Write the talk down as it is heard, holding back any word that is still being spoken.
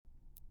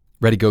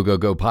Ready, Go, Go,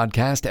 Go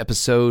podcast,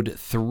 episode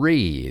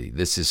 3.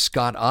 This is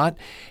Scott Ott,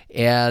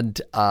 and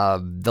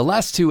the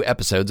last two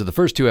episodes, or the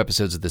first two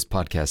episodes of this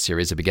podcast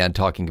series, I began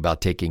talking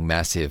about taking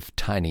massive,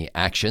 tiny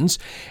actions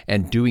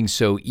and doing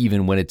so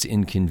even when it's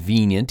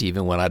inconvenient,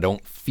 even when I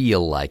don't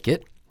feel like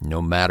it,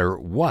 no matter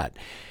what.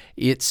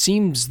 It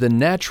seems the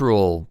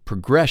natural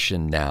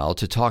progression now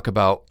to talk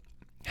about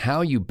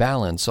how you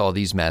balance all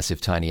these massive,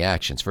 tiny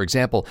actions. For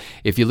example,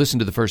 if you listen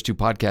to the first two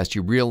podcasts,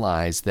 you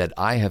realize that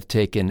I have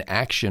taken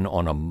action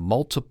on a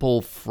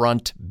multiple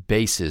front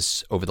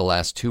basis over the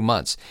last 2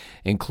 months,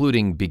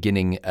 including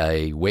beginning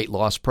a weight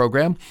loss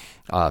program,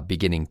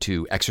 beginning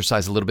to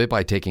exercise a little bit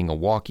by taking a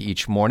walk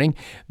each morning,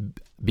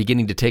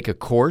 beginning to take a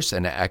course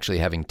and actually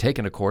having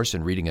taken a course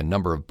and reading a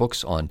number of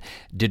books on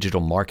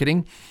digital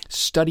marketing,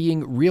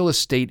 studying real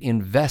estate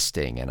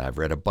investing, and I've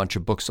read a bunch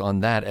of books on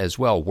that as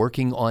well,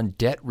 working on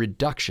debt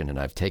reduction, and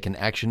I've taken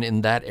action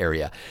in that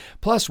area,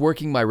 plus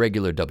working my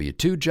regular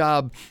W-2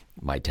 job,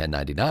 my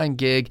 1099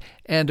 gig,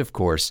 and of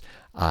course,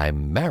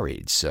 I'm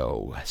married,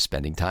 so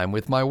spending time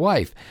with my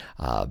wife,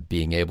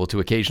 being able to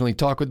occasionally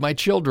talk with my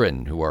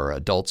children who are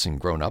adults and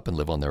grown up and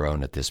live on their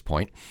own at this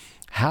point.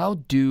 How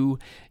do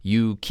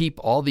you keep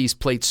all these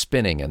plates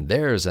spinning? And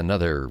there's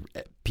another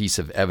piece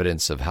of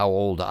evidence of how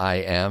old I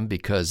am,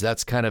 because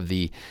that's kind of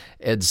the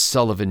Ed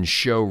Sullivan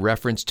Show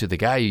reference to the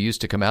guy who used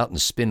to come out and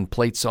spin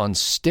plates on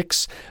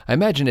sticks. I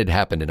imagine it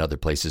happened in other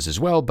places as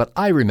well, but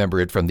I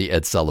remember it from the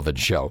Ed Sullivan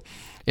Show.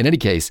 In any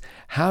case,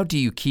 how do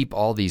you keep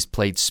all these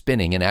plates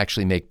spinning and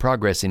actually make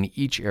progress in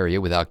each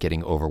area without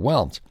getting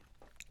overwhelmed?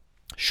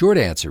 Short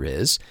answer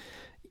is,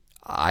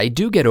 I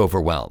do get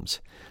overwhelmed.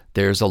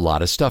 There's a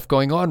lot of stuff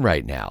going on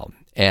right now.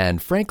 And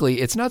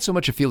frankly, it's not so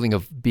much a feeling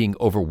of being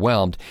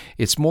overwhelmed.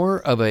 It's more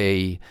of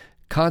a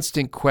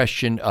constant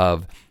question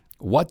of,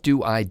 what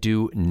do I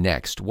do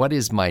next? What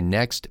is my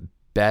next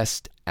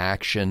best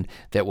action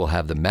that will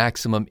have the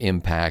maximum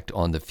impact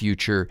on the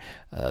future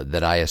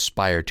that I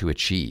aspire to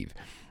achieve?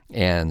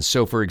 And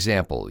so, for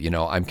example,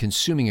 I'm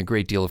consuming a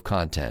great deal of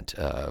content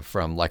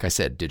from, like I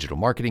said, digital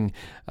marketing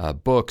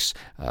books,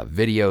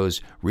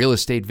 videos, real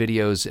estate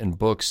videos and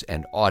books,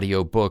 and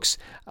audio books.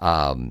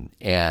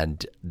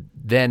 And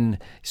then,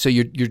 so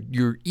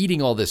you're eating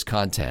all this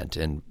content.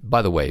 And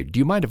by the way, do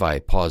you mind if I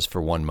pause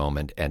for one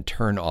moment and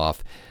turn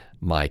off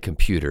my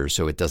computer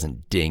so it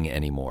doesn't ding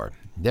anymore?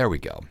 There we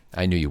go.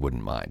 I knew you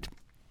wouldn't mind.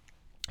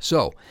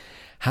 So,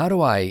 how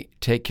do I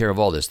take care of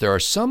all this? There are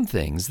some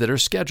things that are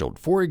scheduled.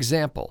 For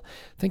example,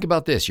 think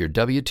about this. Your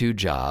W-2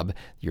 job,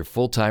 your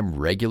full-time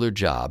regular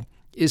job,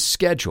 is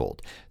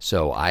scheduled.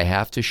 So I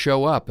have to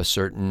show up a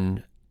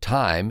certain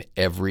time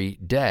every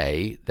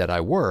day that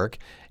I work,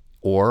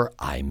 or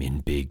I'm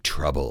in big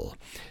trouble.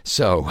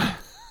 So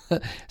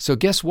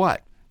guess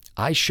what?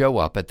 I show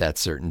up at that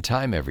certain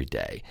time every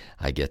day.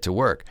 I get to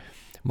work.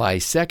 My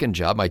second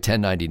job, my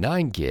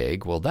 1099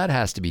 gig, well, that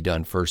has to be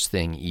done first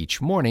thing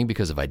each morning,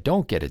 because if I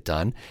don't get it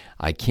done,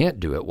 I can't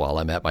do it while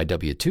I'm at my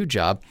W-2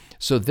 job.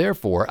 So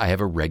therefore, I have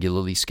a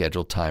regularly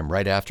scheduled time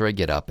right after I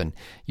get up, and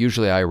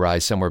usually I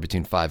rise somewhere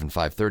between 5 and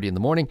 5:30 in the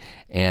morning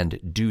and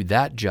do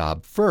that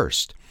job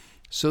first.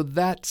 So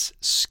that's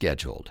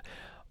scheduled.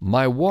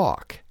 My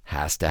walk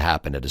has to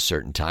happen at a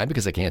certain time,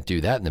 because I can't do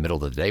that in the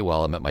middle of the day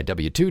while I'm at my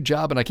W-2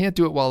 job, and I can't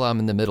do it while I'm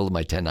in the middle of my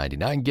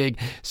 1099 gig.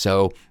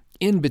 So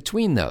in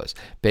between those,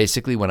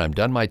 basically when I'm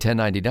done my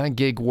 1099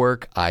 gig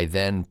work, I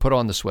then put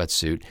on the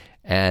sweatsuit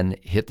and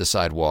hit the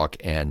sidewalk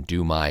and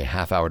do my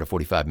half hour to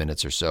 45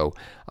 minutes or so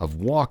of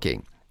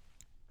walking.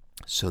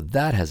 So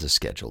that has a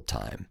scheduled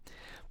time.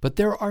 But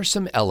there are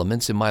some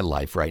elements in my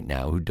life right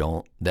now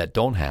that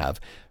don't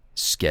have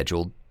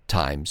scheduled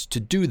times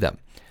to do them.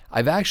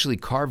 I've actually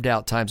carved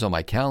out times on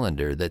my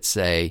calendar that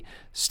say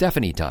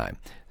Stephanie time.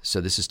 So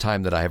this is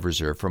time that I have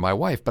reserved for my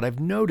wife. But I've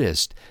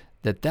noticed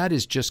that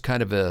is just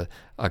kind of a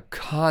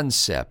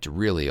concept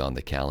really on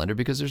the calendar,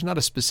 because there's not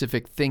a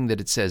specific thing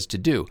that it says to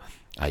do.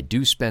 I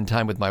do spend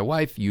time with my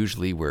wife.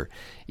 Usually we're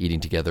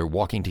eating together,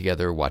 walking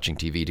together, watching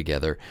TV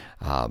together,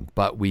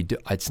 but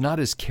it's not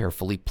as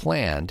carefully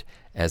planned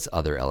as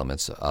other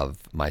elements of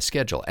my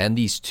schedule. And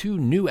these two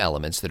new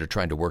elements that are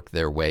trying to work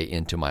their way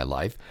into my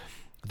life,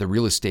 the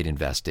real estate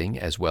investing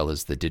as well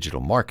as the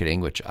digital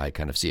marketing, which I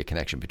kind of see a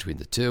connection between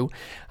the two,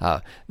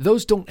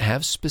 those don't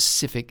have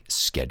specific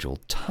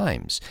scheduled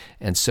times.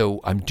 And so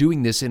I'm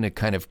doing this in a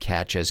kind of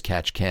catch as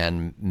catch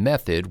can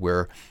method,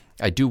 where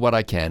I do what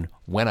I can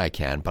when I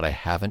can, but I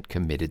haven't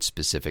committed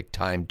specific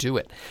time to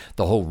it.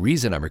 The whole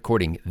reason I'm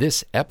recording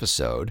this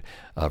episode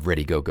of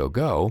Ready, Go, Go,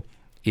 Go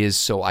is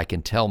so I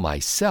can tell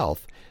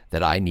myself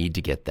that I need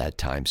to get that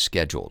time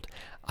scheduled.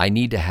 I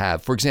need to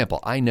have, for example,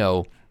 I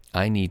know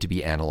I need to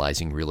be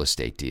analyzing real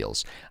estate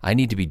deals. I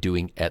need to be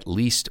doing at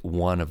least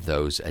one of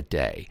those a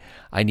day.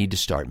 I need to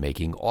start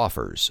making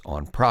offers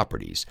on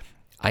properties.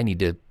 I need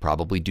to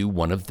probably do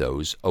one of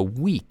those a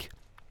week.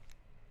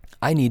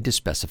 I need to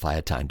specify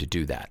a time to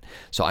do that.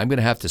 So I'm going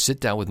to have to sit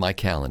down with my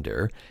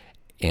calendar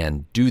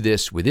and do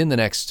this within the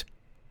next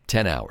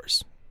 10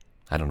 hours.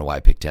 I don't know why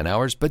I picked 10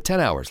 hours, but 10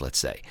 hours, let's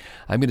say.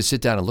 I'm going to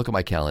sit down and look at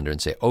my calendar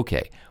and say,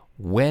 okay,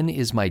 when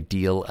is my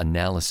deal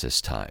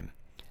analysis time?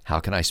 How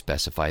can I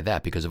specify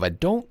that? Because if I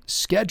don't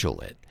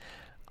schedule it,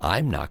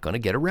 I'm not going to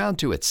get around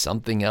to it.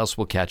 Something else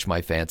will catch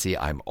my fancy.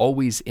 I'm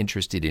always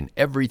interested in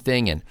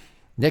everything. And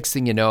next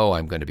thing you know,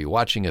 I'm going to be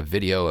watching a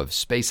video of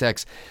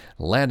SpaceX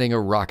landing a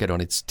rocket on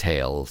its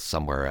tail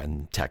somewhere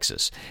in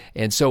Texas.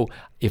 And so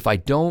if I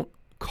don't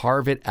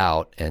carve it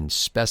out and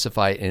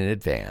specify in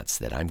advance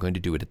that I'm going to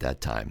do it at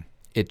that time,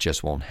 it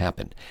just won't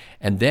happen.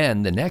 And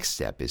then the next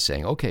step is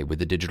saying, okay, with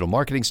the digital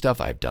marketing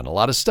stuff, I've done a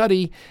lot of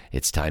study.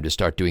 It's time to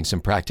start doing some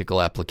practical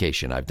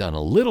application. I've done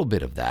a little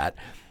bit of that,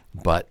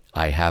 but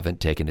I haven't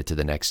taken it to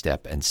the next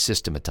step and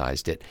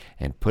systematized it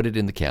and put it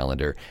in the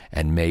calendar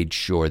and made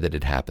sure that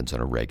it happens on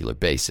a regular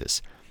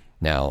basis.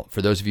 Now,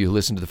 for those of you who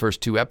listened to the first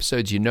 2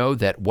 episodes, you know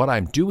that what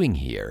I'm doing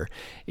here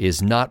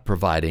is not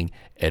providing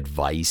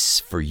advice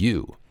for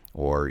you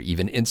or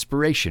even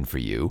inspiration for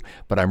you,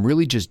 but I'm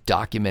really just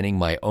documenting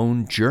my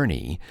own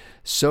journey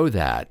so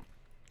that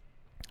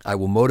I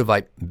will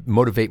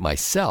motivate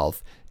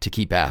myself to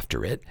keep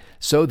after it,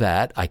 so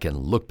that I can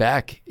look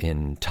back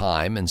in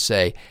time and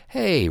say,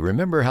 hey,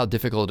 remember how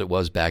difficult it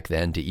was back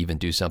then to even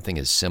do something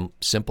as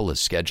simple as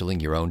scheduling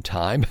your own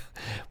time?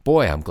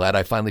 Boy, I'm glad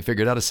I finally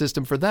figured out a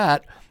system for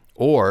that.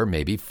 Or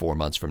maybe 4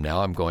 months from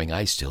now, I'm going,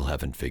 I still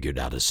haven't figured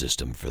out a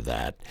system for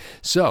that.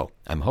 So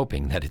I'm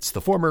hoping that it's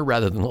the former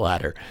rather than the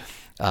latter.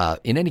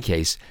 In any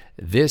case,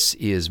 this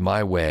is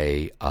my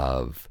way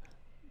of,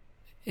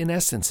 in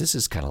essence, this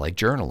is kind of like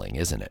journaling,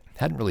 isn't it?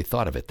 Hadn't really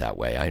thought of it that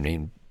way. I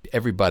mean,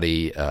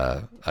 everybody,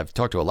 I've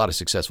talked to a lot of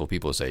successful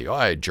people who say,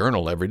 I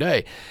journal every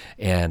day.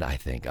 And I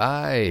think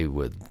I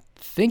would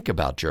think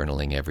about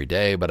journaling every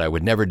day, but I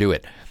would never do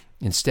it.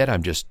 Instead,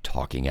 I'm just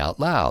talking out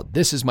loud.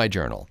 This is my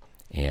journal.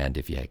 And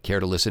if you care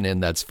to listen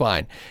in, that's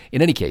fine.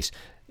 In any case,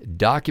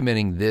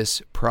 documenting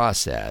this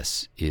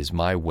process is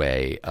my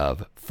way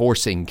of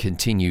forcing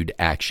continued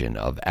action,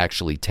 of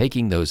actually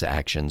taking those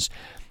actions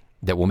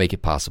that will make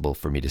it possible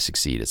for me to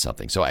succeed at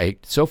something.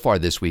 So far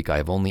this week, I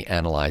have only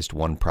analyzed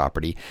 1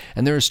 property,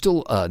 and there are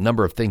still a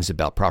number of things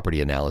about property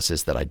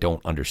analysis that I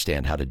don't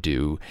understand how to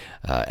do.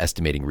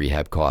 Estimating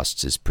rehab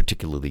costs is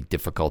particularly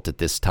difficult at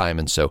this time,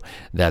 and so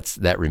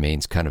that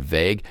remains kind of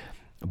vague.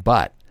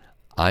 But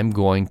I'm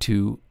going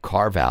to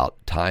carve out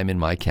time in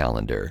my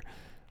calendar.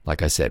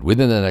 Like I said,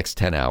 within the next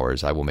 10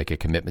 hours, I will make a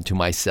commitment to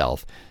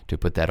myself to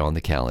put that on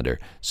the calendar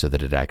so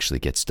that it actually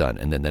gets done.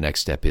 And then the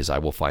next step is I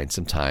will find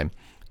some time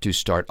to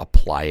start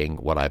applying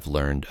what I've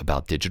learned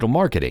about digital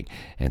marketing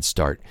and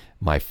start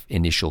my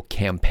initial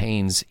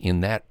campaigns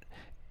in that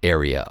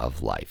area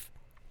of life.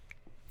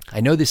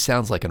 I know this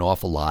sounds like an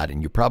awful lot,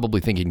 and you're probably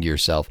thinking to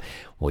yourself,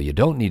 well, you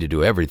don't need to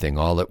do everything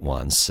all at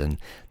once, and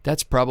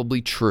that's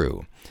probably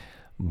true.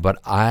 But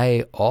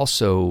I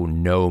also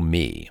know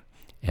me,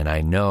 and I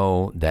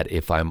know that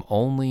if I'm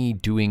only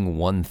doing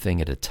one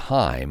thing at a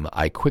time,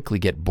 I quickly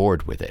get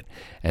bored with it.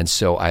 And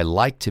so I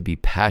like to be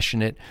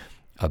passionate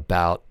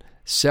about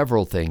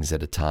several things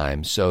at a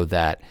time so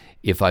that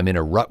if I'm in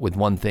a rut with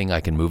one thing,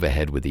 I can move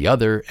ahead with the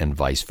other and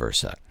vice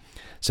versa.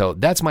 So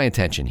that's my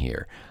intention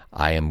here.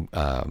 I am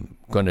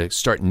going to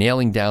start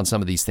nailing down some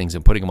of these things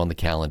and putting them on the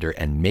calendar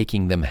and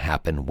making them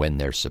happen when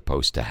they're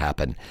supposed to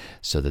happen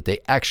so that they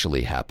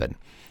actually happen.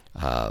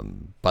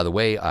 By the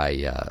way,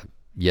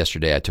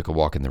 yesterday I took a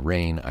walk in the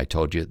rain. I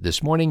told you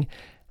this morning,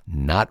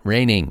 not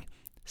raining,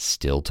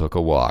 still took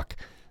a walk.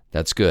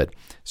 That's good.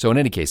 So in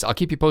any case, I'll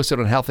keep you posted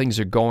on how things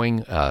are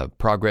going,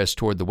 progress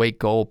toward the weight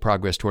goal,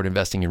 progress toward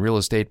investing in real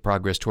estate,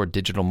 progress toward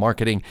digital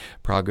marketing,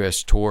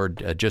 progress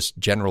toward just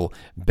general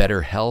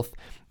better health.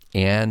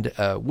 And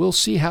we'll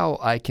see how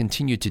I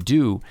continue to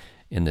do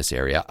in this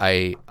area.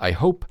 I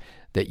hope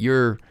that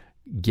you're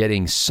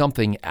getting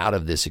something out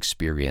of this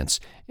experience,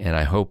 and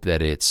I hope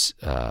that it's,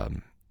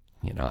 I'm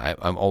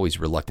always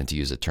reluctant to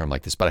use a term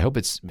like this, but I hope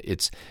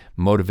it's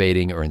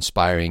motivating or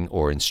inspiring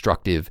or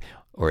instructive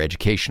or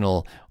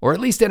educational or at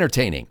least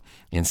entertaining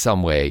in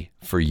some way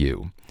for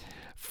you.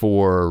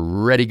 For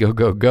Ready, Go,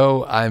 Go,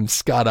 Go, I'm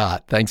Scott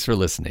Ott. Thanks for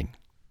listening.